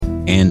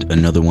And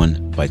another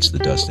one bites the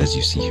dust. As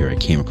you see here, I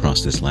came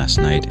across this last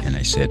night and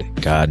I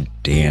said, God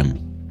damn,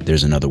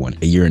 there's another one.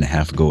 A year and a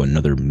half ago,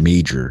 another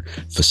major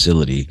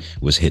facility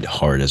was hit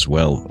hard as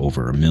well.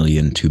 Over $1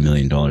 million, $2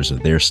 million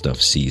of their stuff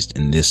seized.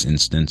 In this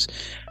instance,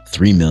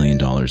 $3 million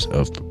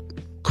of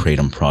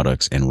Kratom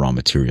products and raw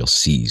materials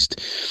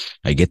seized.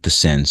 I get the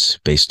sense,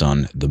 based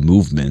on the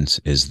movement,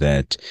 is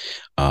that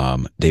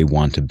they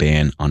want to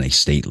ban on a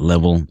state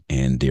level,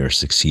 and they are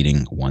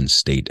succeeding one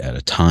state at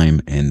a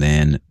time. And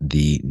then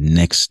the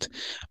next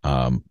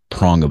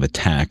prong of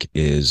attack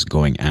is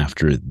going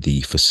after the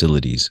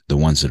facilities, the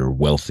ones that are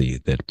wealthy,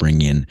 that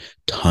bring in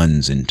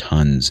tons and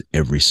tons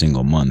every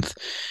single month.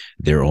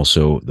 They're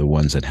also the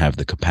ones that have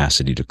the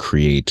capacity to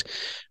create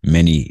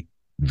many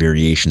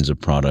variations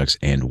of products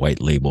and white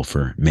label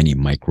for many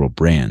micro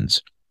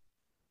brands.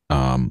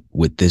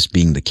 With this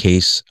being the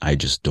case, I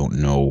just don't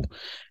know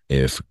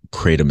if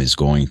Kratom is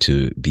going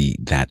to be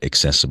that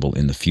accessible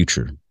in the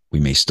future. We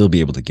may still be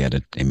able to get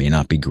it. It may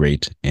not be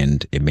great,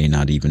 and it may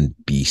not even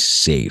be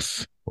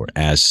safe or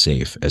as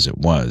safe as it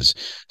was.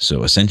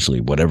 So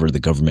essentially, whatever the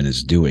government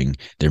is doing,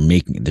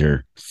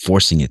 they're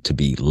forcing it to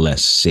be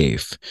less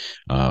safe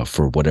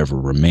for whatever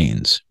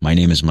remains. My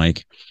name is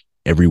Mike.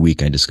 Every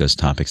week I discuss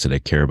topics that I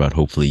care about.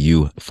 Hopefully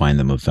you find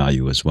them of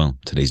value as well.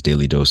 Today's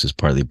Daily Dose is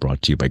partly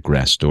brought to you by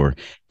Grass Store,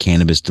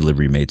 cannabis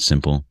delivery made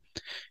simple.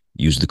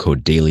 Use the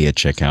code DAILY at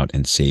checkout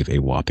and save a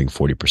whopping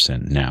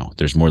 40% now.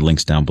 There's more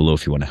links down below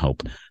if you want to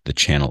help the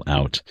channel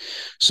out.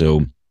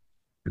 So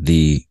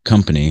the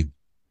company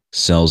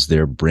sells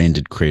their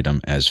branded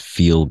Kratom as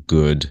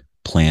feel-free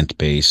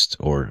plant-based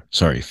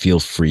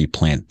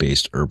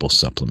herbal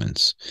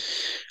supplements.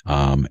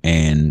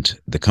 And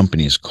the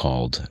company is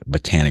called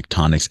Botanic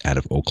Tonics out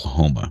of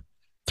Oklahoma.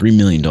 $3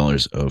 million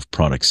of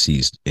products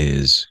seized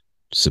is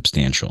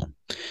substantial.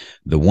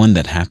 The one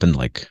that happened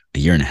like a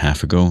year and a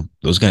half ago,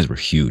 those guys were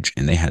huge,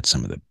 and they had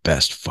some of the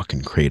best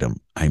fucking Kratom.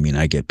 I mean,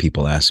 I get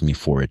people asking me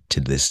for it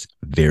to this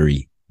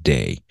very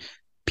day.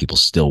 People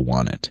still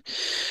want it.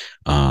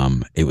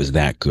 It was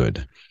that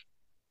good.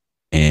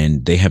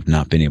 And they have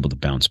not been able to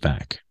bounce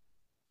back.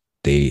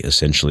 They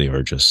essentially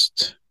are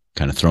just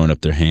kind of throwing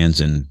up their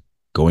hands and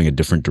going a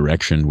different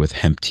direction with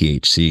hemp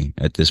THC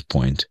at this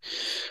point.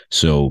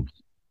 So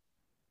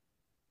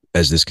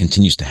as this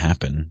continues to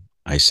happen,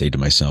 I say to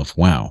myself,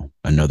 wow,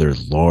 another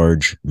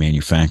large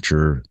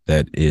manufacturer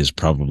that is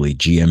probably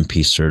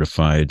GMP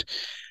certified,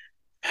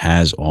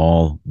 has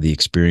all the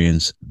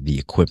experience, the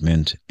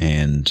equipment,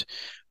 and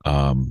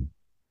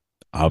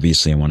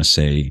obviously I want to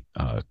say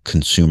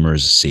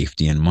consumers'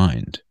 safety in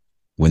mind.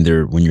 When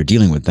you're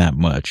dealing with that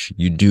much,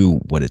 you do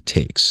what it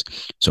takes.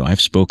 So I've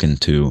spoken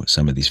to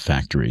some of these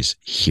factories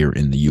here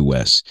in the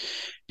US,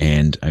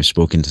 and I've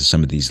spoken to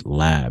some of these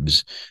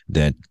labs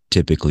that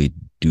typically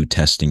do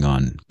testing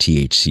on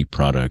THC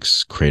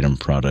products, Kratom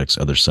products,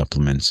 other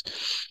supplements.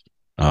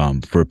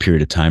 For a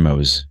period of time, I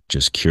was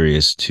just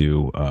curious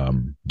to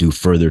do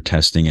further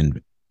testing and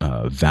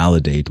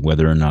validate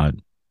whether or not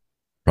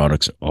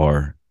products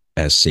are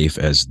as safe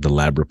as the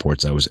lab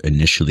reports I was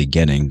initially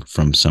getting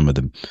from some of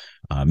the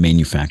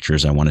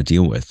manufacturers I want to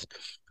deal with.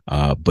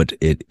 But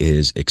it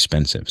is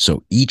expensive.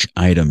 So each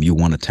item you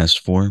want to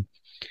test for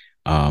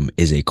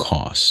is a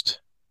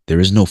cost. There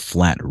is no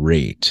flat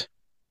rate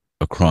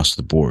across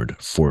the board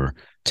for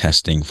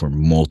testing for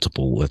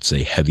multiple, let's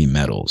say, heavy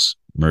metals,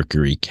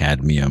 mercury,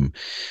 cadmium,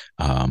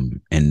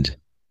 and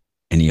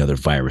any other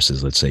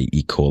viruses, let's say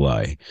E.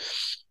 coli.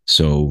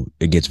 So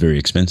it gets very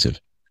expensive.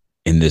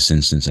 In this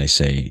instance, I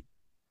say,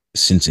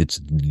 since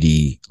it's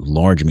the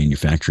large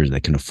manufacturers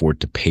that can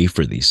afford to pay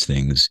for these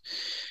things,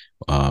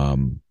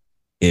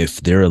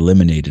 if they're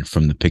eliminated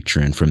from the picture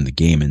and from the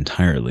game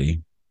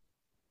entirely,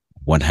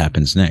 what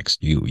happens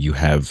next? You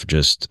have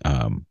just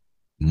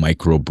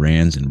micro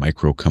brands and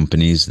micro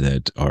companies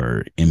that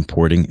are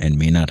importing and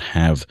may not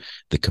have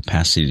the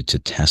capacity to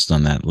test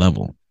on that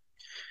level.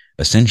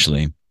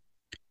 Essentially,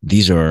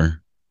 these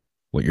are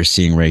what you're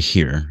seeing right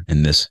here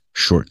in this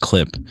short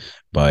clip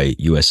by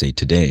USA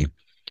Today.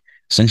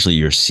 Essentially,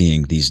 you're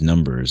seeing these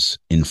numbers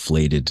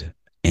inflated,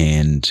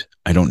 and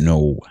I don't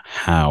know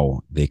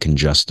how they can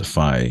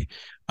justify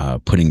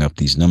putting up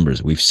these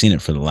numbers. We've seen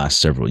it for the last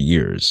several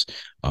years,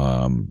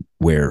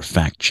 where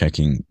fact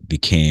checking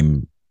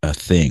became a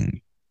thing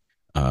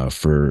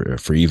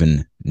for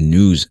even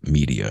news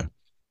media,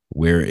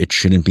 where it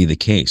shouldn't be the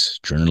case.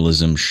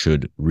 Journalism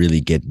should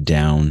really get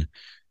down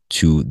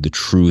to the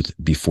truth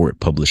before it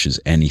publishes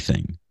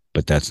anything,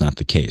 but that's not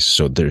the case.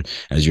 So there,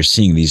 as you're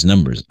seeing these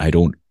numbers, I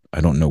don't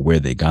know where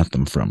they got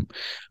them from.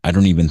 I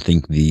don't even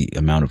think the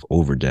amount of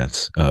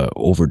overdoses,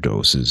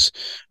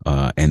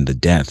 and the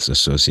deaths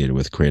associated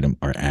with Kratom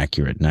are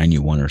accurate.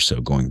 91 or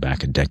so going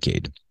back a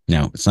decade.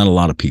 Now, it's not a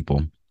lot of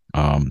people.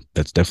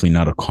 That's definitely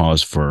not a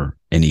cause for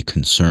any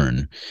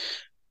concern,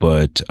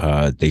 but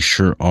they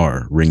sure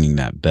are ringing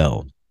that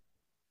bell.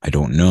 I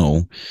don't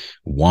know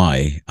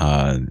why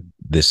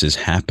this is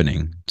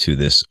happening to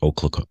this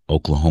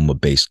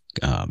Oklahoma-based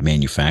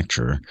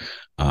manufacturer.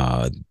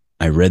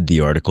 I read the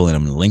article, and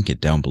I'm going to link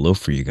it down below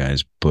for you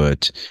guys,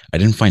 but I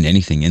didn't find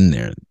anything in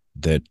there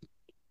that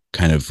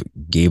kind of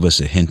gave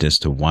us a hint as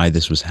to why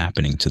this was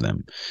happening to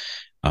them.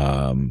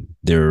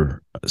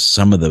 There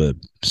some of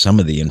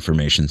the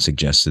information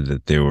suggested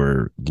that they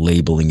were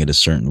labeling it a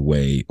certain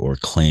way or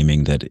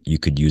claiming that you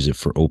could use it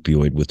for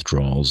opioid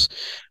withdrawals.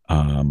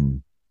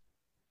 And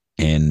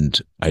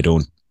I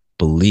don't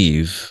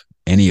believe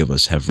any of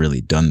us have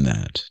really done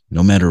that.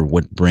 No matter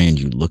what brand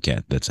you look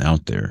at that's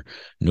out there,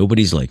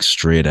 nobody's like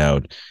straight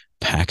out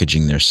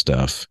packaging their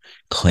stuff,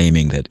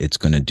 claiming that it's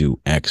going to do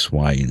X,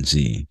 Y, and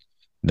Z.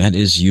 That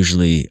is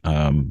usually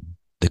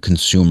the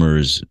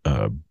consumer's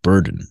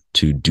burden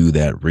to do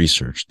that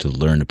research, to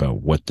learn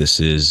about what this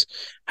is,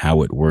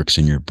 how it works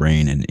in your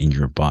brain and in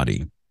your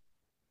body.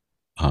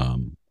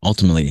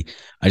 Ultimately,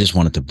 I just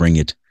wanted to bring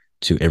it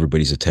to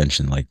everybody's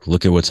attention. Like,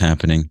 look at what's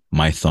happening.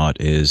 My thought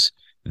is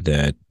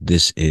that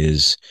this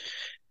is,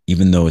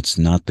 even though it's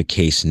not the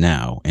case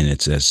now, and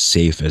it's as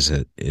safe as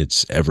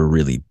it's ever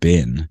really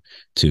been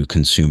to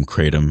consume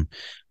kratom,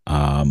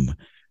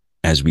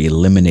 as we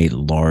eliminate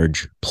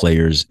large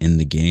players in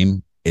the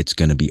game, it's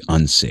going to be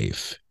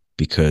unsafe,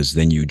 because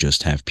then you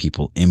just have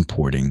people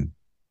importing,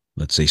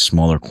 let's say,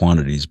 smaller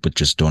quantities, but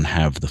just don't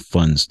have the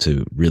funds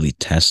to really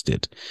test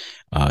it,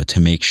 to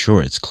make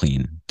sure it's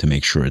clean, to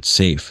make sure it's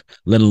safe,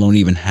 let alone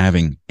even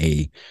having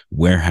a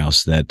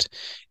warehouse that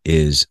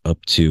is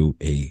up to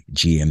a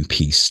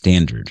GMP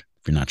standard.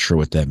 If you're not sure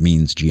what that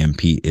means,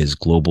 GMP is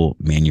Global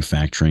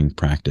Manufacturing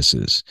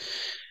Practices,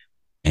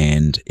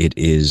 and it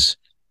is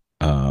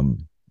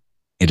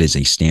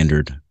a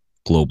standard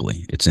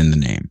globally. It's in the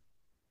name.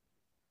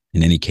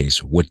 In any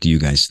case, what do you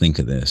guys think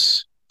of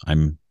this?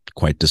 I'm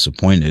quite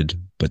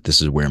disappointed, but this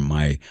is where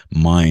my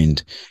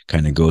mind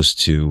kind of goes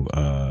to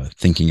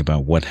thinking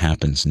about what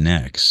happens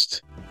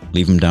next.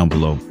 Leave them down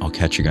below. I'll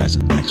catch you guys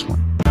in the next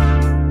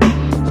one.